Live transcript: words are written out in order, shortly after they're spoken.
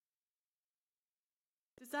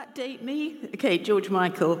that date me? Okay, George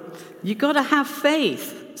Michael, you got to have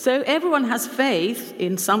faith. So everyone has faith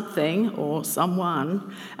in something or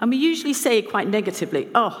someone, and we usually say it quite negatively.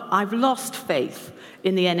 Oh, I've lost faith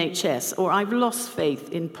in the NHS, or I've lost faith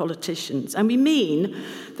in politicians. And we mean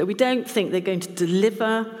that we don't think they're going to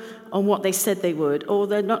deliver on what they said they would, or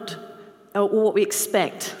they're not, or what we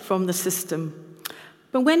expect from the system.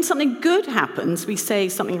 But when something good happens, we say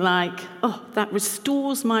something like, oh, that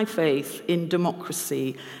restores my faith in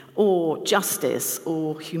democracy or justice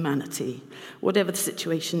or humanity, whatever the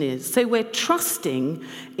situation is. So we're trusting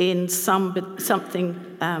in something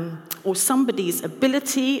or somebody's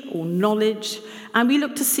ability or knowledge, and we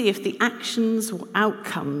look to see if the actions or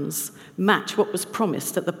outcomes match what was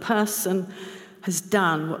promised, that the person has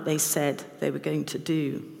done what they said they were going to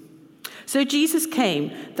do. So Jesus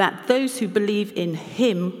came that those who believe in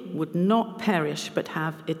him would not perish but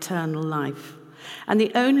have eternal life. And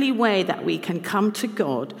the only way that we can come to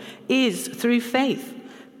God is through faith,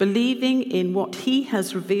 believing in what he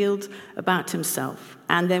has revealed about himself.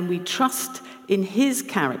 And then we trust in his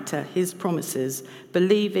character, his promises,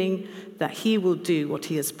 believing that he will do what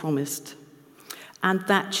he has promised. And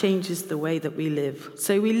that changes the way that we live.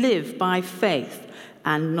 So we live by faith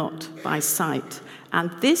and not by sight. And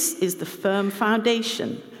this is the firm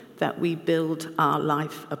foundation that we build our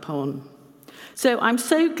life upon. So I'm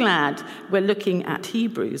so glad we're looking at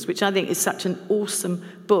Hebrews, which I think is such an awesome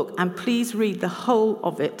book. And please read the whole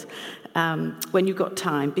of it when you've got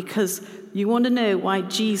time, because you want to know why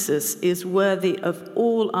Jesus is worthy of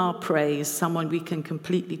all our praise, someone we can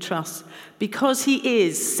completely trust, because he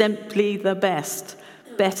is simply the best,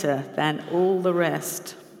 better than all the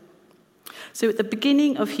rest. So at the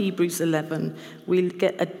beginning of Hebrews 11, we'll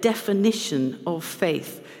get a definition of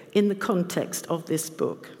faith in the context of this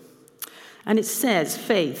book. And it says,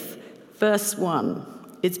 faith, verse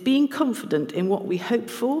 1, is being confident in what we hope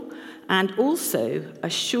for and also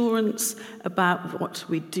assurance about what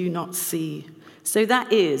we do not see. So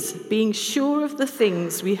that is being sure of the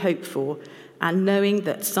things we hope for and knowing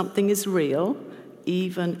that something is real,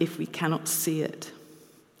 even if we cannot see it.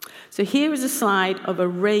 So here is a slide of a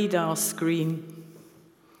radar screen.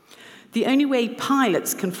 The only way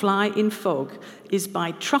pilots can fly in fog is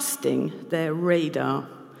by trusting their radar.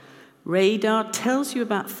 Radar tells you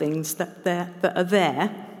about things that are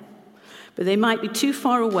there, but they might be too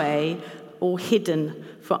far away or hidden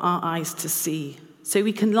for our eyes to see. So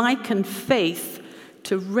we can liken faith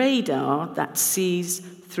to radar that sees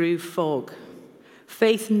through fog.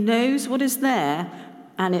 Faith knows what is there,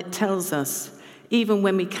 and it tells us, even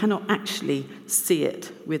when we cannot actually see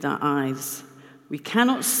it with our eyes. We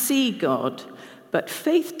cannot see God, but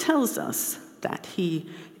faith tells us that he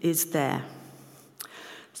is there.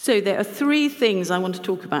 So there are three things I want to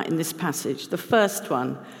talk about in this passage. The first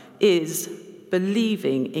one is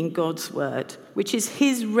believing in God's word, which is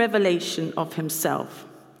his revelation of himself.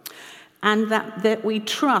 And that we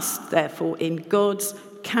trust, therefore, in God's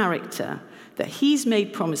character, that he's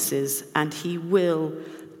made promises and he will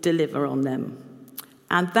deliver on them.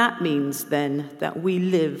 And that means then that we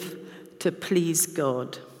live to please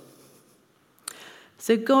God.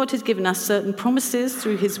 So God has given us certain promises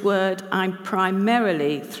through his word and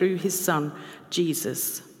primarily through his son,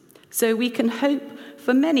 Jesus. So we can hope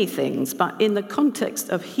for many things, but in the context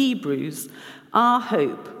of Hebrews, our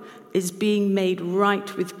hope is being made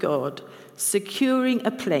right with God, securing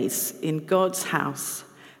a place in God's house,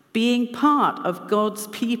 being part of God's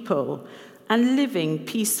people, and living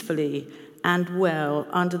peacefully and well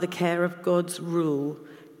under the care of God's rule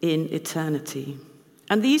in eternity.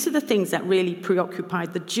 And these are the things that really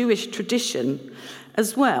preoccupied the Jewish tradition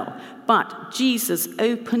as well. But Jesus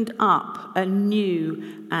opened up a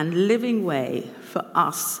new and living way for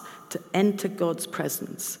us to enter God's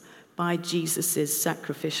presence by Jesus'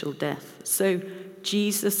 sacrificial death. So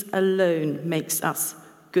Jesus alone makes us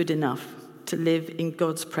good enough to live in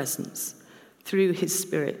God's presence through his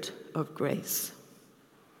Spirit of grace.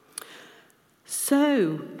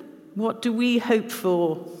 So, what do we hope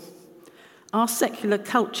for? Our secular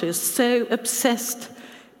culture is so obsessed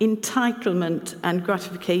in entitlement and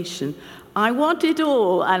gratification. I want it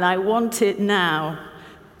all, and I want it now.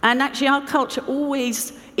 And actually, our culture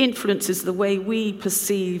always influences the way we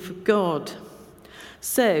perceive God.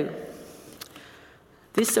 So,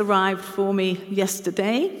 this arrived for me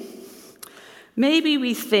yesterday. Maybe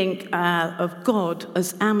we think of God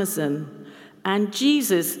as Amazon, and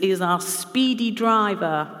Jesus is our speedy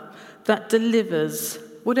driver that delivers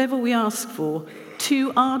whatever we ask for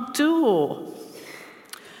to our door.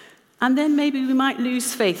 And then maybe we might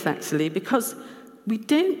lose faith, actually, because we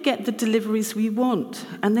don't get the deliveries we want.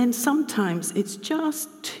 And then sometimes it's just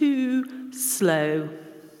too slow.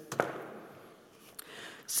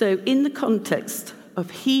 So in the context of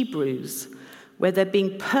Hebrews, where they're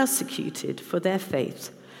being persecuted for their faith,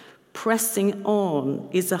 pressing on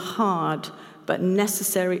is a hard but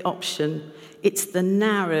necessary option. It's the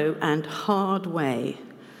narrow and hard way.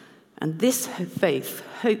 And this faith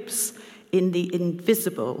hopes in the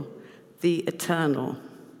invisible, the eternal.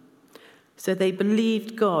 So they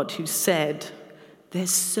believed God who said,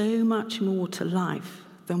 there's so much more to life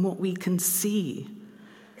than what we can see.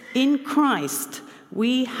 In Christ,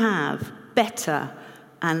 we have better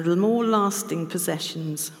and more lasting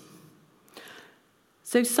possessions.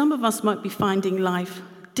 So some of us might be finding life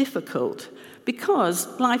difficult because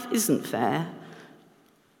life isn't fair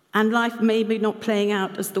and life may be not playing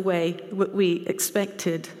out as the way we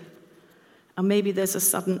expected. And maybe there's a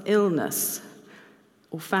sudden illness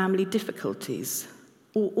or family difficulties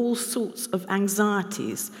or all sorts of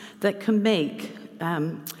anxieties that can make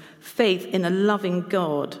faith in a loving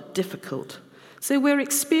God difficult. So we're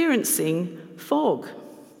experiencing fog.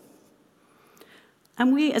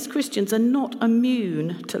 And we as Christians are not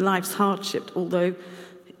immune to life's hardship, although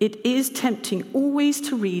it is tempting always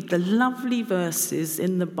to read the lovely verses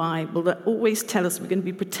in the Bible that always tell us we're going to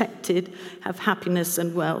be protected, have happiness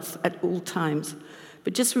and wealth at all times.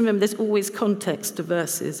 But just remember, there's always context to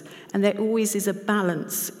verses, and there always is a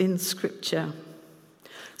balance in Scripture.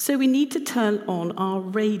 So we need to turn on our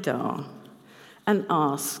radar and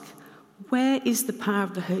ask, where is the power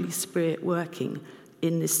of the Holy Spirit working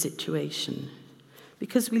in this situation?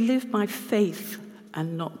 Because we live by faith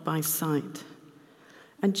and not by sight.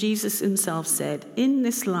 And Jesus himself said, in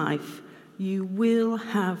this life you will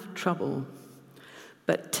have trouble,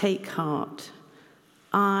 but take heart.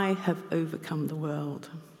 I have overcome the world.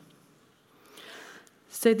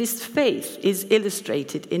 So this faith is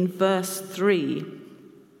illustrated in verse 3.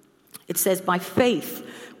 It says, by faith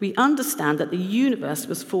we understand that the universe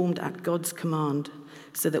was formed at God's command,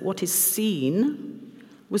 so that what is seen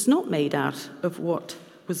was not made out of what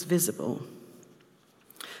was visible.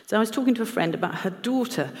 So I was talking to a friend about her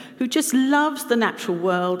daughter who just loves the natural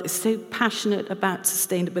world, is so passionate about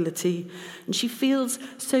sustainability, and she feels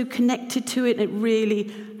so connected to it, and it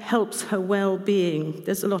really helps her well-being.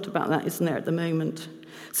 There's a lot about that, isn't there, at the moment?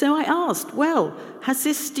 So I asked, well, has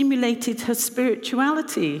this stimulated her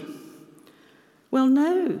spirituality? Well,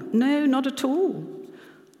 no, not at all.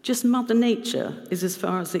 Just Mother Nature is as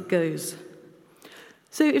far as it goes.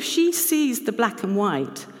 So if she sees the black and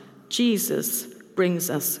white, Jesus brings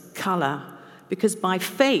us colour, because by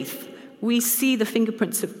faith we see the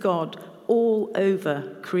fingerprints of God all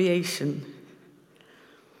over creation.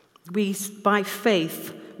 By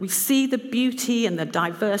faith we see the beauty and the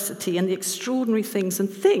diversity and the extraordinary things and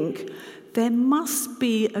think there must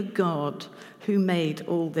be a God who made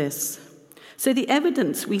all this. So the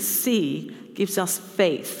evidence we see gives us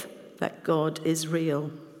faith that God is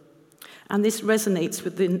real. And this resonates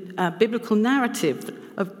with the biblical narrative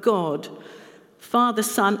of God, Father,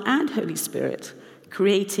 Son, and Holy Spirit,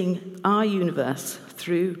 creating our universe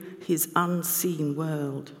through his unseen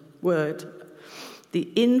word.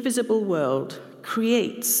 The invisible world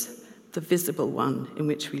creates the visible one in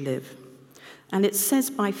which we live. And it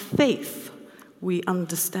says by faith we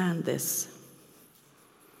understand this.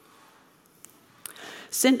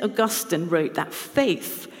 St. Augustine wrote that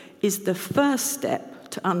faith is the first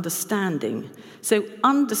step to understanding. So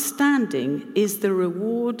understanding is the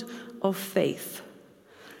reward of faith.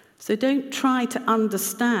 So don't try to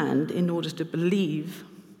understand in order to believe,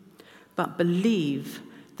 but believe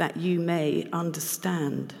that you may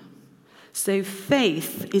understand. So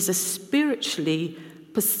faith is a spiritually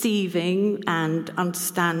perceiving and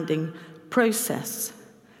understanding process.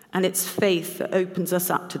 And it's faith that opens us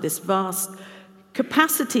up to this vast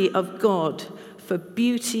capacity of God for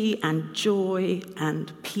beauty and joy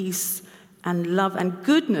and peace and love and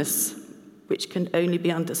goodness, which can only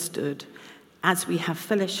be understood as we have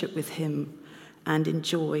fellowship with him and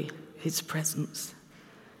enjoy his presence.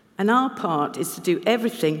 And our part is to do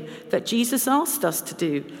everything that Jesus asked us to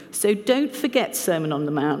do. So don't forget Sermon on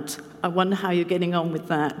the Mount. I wonder how you're getting on with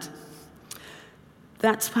that.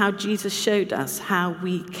 That's how Jesus showed us how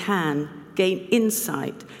we can gain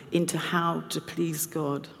insight into how to please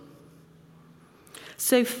God.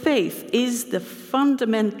 So faith is the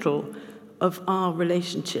fundamental of our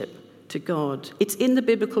relationship to God. It's in the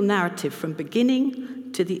biblical narrative from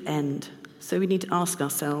beginning to the end. So we need to ask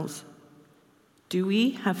ourselves, do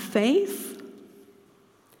we have faith?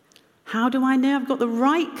 How do I know I've got the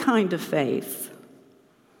right kind of faith?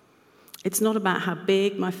 It's not about how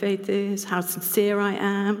big my faith is, how sincere I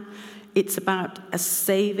am. It's about a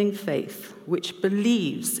saving faith which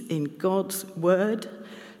believes in God's word,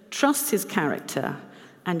 trusts his character,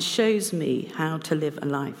 and shows me how to live a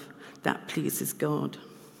life that pleases God.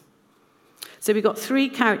 So we've got 3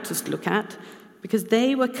 characters to look at because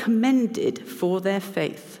they were commended for their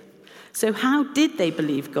faith. So how did they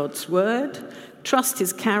believe God's word, trust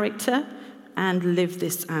his character, and live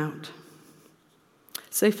this out?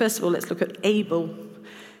 So first of all, let's look at Abel.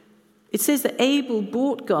 It says that Abel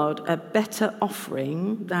brought God a better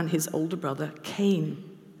offering than his older brother Cain.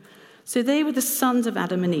 So they were the sons of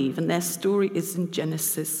Adam and Eve, and their story is in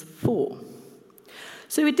Genesis 4.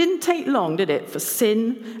 So it didn't take long, did it, for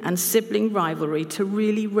sin and sibling rivalry to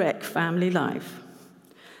really wreck family life.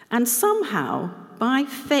 And somehow, by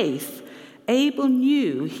faith, Abel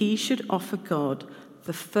knew he should offer God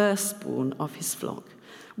the firstborn of his flock,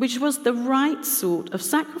 which was the right sort of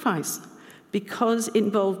sacrifice, because it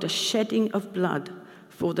involved a shedding of blood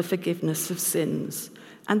for the forgiveness of sins.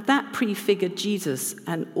 And that prefigured Jesus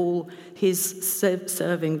and all his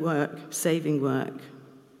saving work.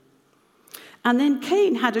 And then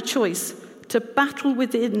Cain had a choice to battle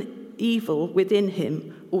within evil within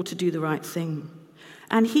him or to do the right thing.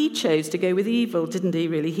 And he chose to go with evil, didn't he,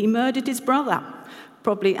 really? He murdered his brother,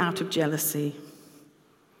 probably out of jealousy.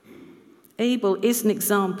 Abel is an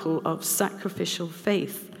example of sacrificial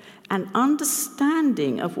faith and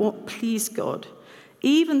understanding of what pleased God,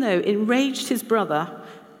 even though it enraged his brother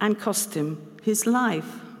and cost him his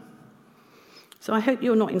life. So I hope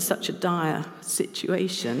you're not in such a dire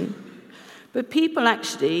situation. But people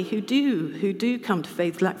actually who do come to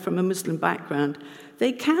faith, like from a Muslim background,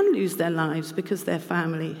 they can lose their lives because their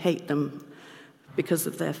family hate them because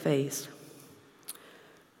of their faith.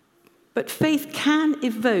 But faith can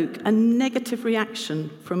evoke a negative reaction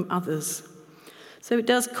from others. So it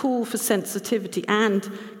does call for sensitivity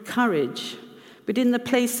and courage. But in the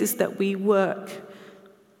places that we work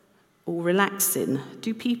or relax in,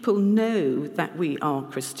 do people know that we are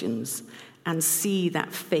Christians and see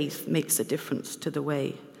that faith makes a difference to the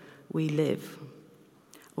way we live?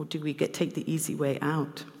 Or do we take the easy way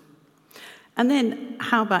out? And then,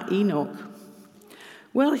 how about Enoch?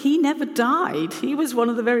 Well, he never died. He was one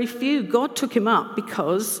of the very few. God took him up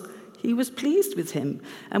because he was pleased with him.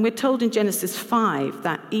 And we're told in Genesis 5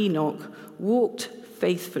 that Enoch walked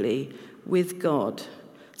faithfully with God.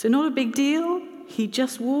 So not a big deal. He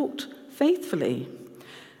just walked faithfully.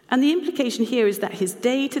 And the implication here is that his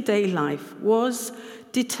day-to-day life was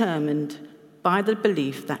determined by the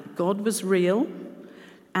belief that God was real,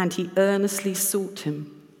 and he earnestly sought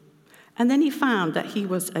him. And then he found that he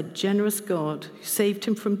was a generous God who saved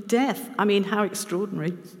him from death. I mean, how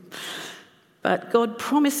extraordinary. But God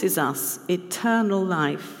promises us eternal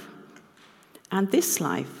life. And this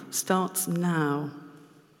life starts now.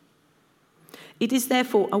 It is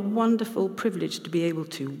therefore a wonderful privilege to be able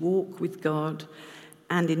to walk with God,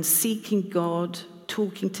 and in seeking God,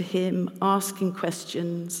 talking to him, asking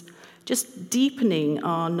questions, just deepening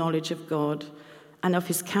our knowledge of God and of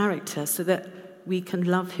his character so that we can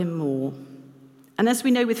love him more. And as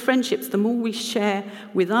we know with friendships, the more we share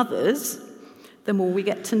with others, the more we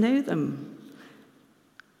get to know them.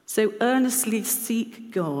 So earnestly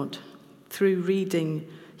seek God through reading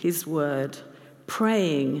his word,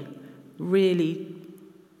 praying really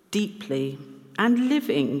deeply, and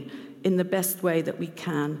living in the best way that we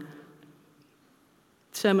can.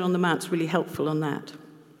 Sermon on the Mount's really helpful on that.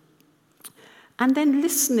 And then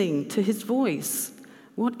listening to his voice.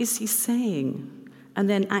 What is he saying? And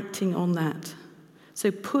then acting on that. So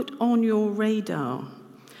put on your radar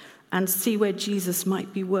and see where Jesus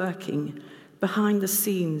might be working behind the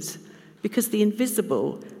scenes, because the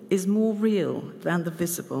invisible is more real than the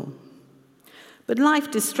visible. But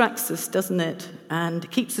life distracts us, doesn't it? And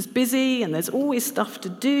keeps us busy, and there's always stuff to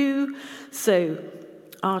do. So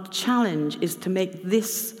our challenge is to make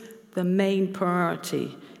this the main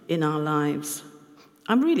priority in our lives.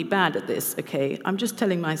 I'm really bad at this, okay? I'm just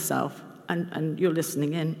telling myself, and you're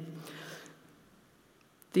listening in.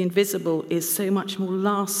 The invisible is so much more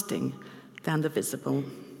lasting than the visible.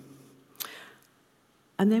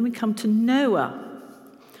 And then we come to Noah.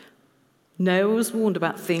 Noah was warned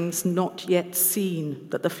about things not yet seen,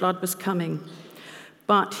 that the flood was coming.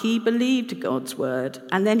 But he believed God's word,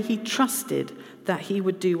 and then he trusted that he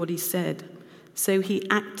would do what he said. So he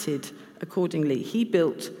acted accordingly. He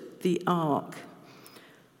built the ark.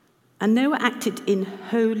 And Noah acted in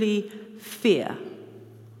holy fear,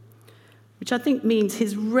 which I think means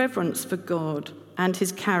his reverence for God and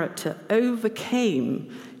his character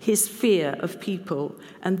overcame his fear of people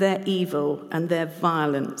and their evil and their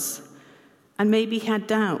violence. And maybe he had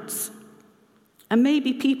doubts. And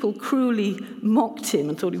maybe people cruelly mocked him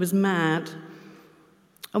and thought he was mad.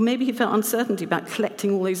 Or maybe he felt uncertainty about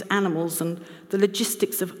collecting all those animals and the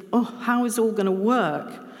logistics of, how is it all going to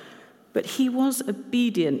work? But he was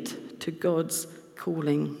obedient to God's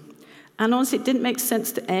calling. And honestly, it didn't make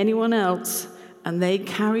sense to anyone else, and they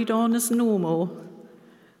carried on as normal.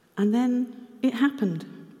 And then it happened.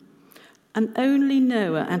 And only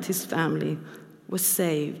Noah and his family were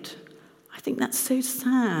saved. I think that's so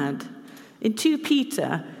sad. In 2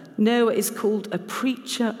 Peter, Noah is called a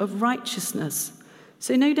preacher of righteousness.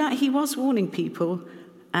 So no doubt he was warning people,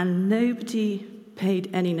 and nobody paid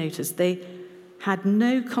any notice. They had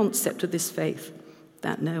no concept of this faith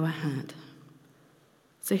that Noah had.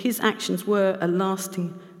 So his actions were a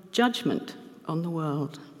lasting judgment on the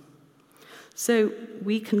world. So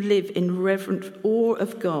we can live in reverent awe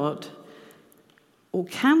of God, or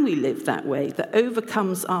can we live that way that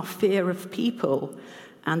overcomes our fear of people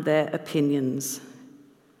and their opinions?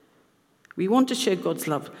 We want to show God's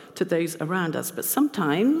love to those around us, but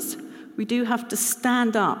sometimes we do have to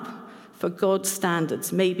stand up for God's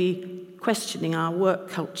standards, maybe questioning our work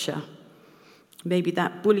culture, maybe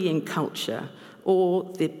that bullying culture, or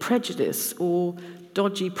the prejudice, or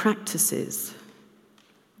dodgy practices,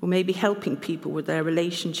 or maybe helping people with their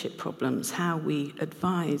relationship problems, how we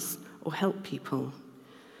advise or help people.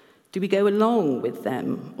 Do we go along with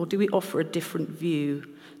them, or do we offer a different view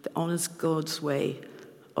that honors God's way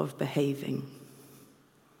of behaving?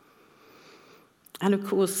 And of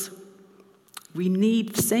course, we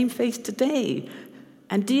need the same faith today.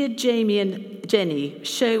 And dear Jamie and Jenny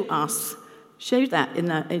show that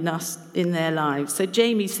in their lives. So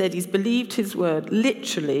Jamie said he's believed his word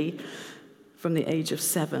literally from the age of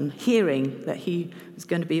 7, hearing that he was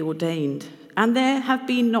going to be ordained. And there have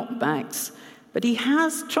been knockbacks, but he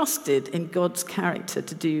has trusted in God's character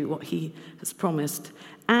to do what he has promised.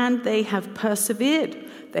 And they have persevered.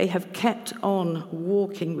 They have kept on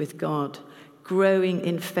walking with God, growing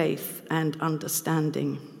in faith and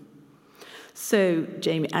understanding. So,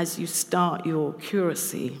 Jamie, as you start your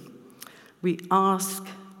curacy, we ask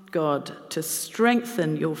God to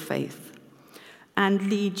strengthen your faith and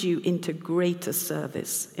lead you into greater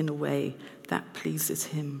service in a way that pleases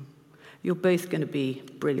him. You're both going to be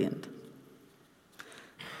brilliant.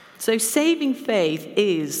 So saving faith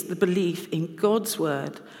is the belief in God's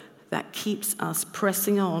word that keeps us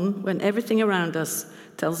pressing on when everything around us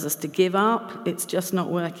tells us to give up, it's just not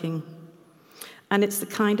working. And it's the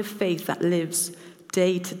kind of faith that lives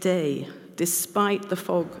day to day, despite the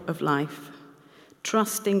fog of life,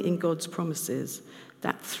 trusting in God's promises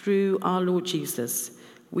that through our Lord Jesus,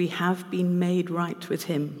 we have been made right with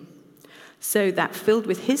him, so that filled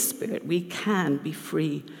with his Spirit, we can be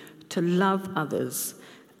free to love others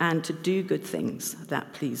and to do good things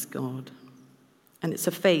that please God. And it's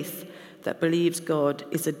a faith that believes God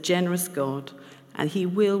is a generous God, and he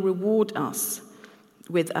will reward us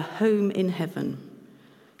with a home in heaven,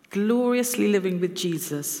 gloriously living with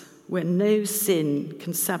Jesus, where no sin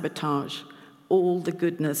can sabotage all the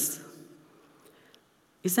goodness.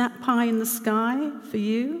 Is that pie in the sky for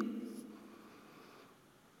you?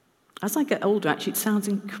 As I get older, actually, it sounds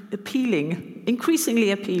appealing,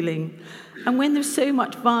 increasingly appealing. And when there's so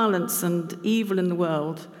much violence and evil in the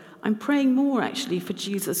world, I'm praying more, actually, for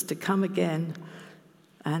Jesus to come again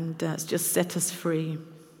and just set us free.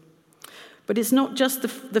 But it's not just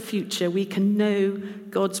the future. We can know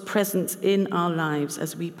God's presence in our lives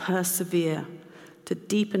as we persevere to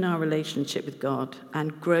deepen our relationship with God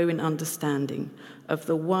and grow in understanding of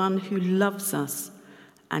the one who loves us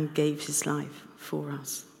and gave his life for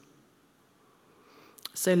us.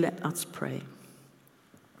 So let us pray.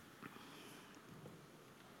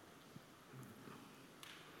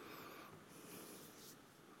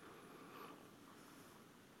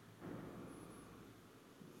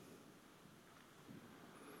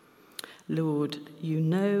 Lord, you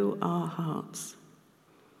know our hearts.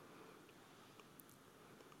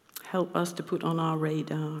 Help us to put on our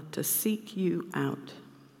radar, to seek you out.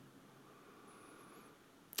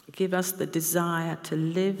 Give us the desire to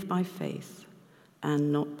live by faith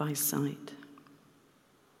and not by sight.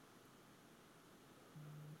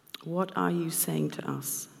 What are you saying to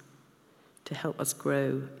us to help us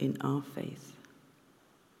grow in our faith?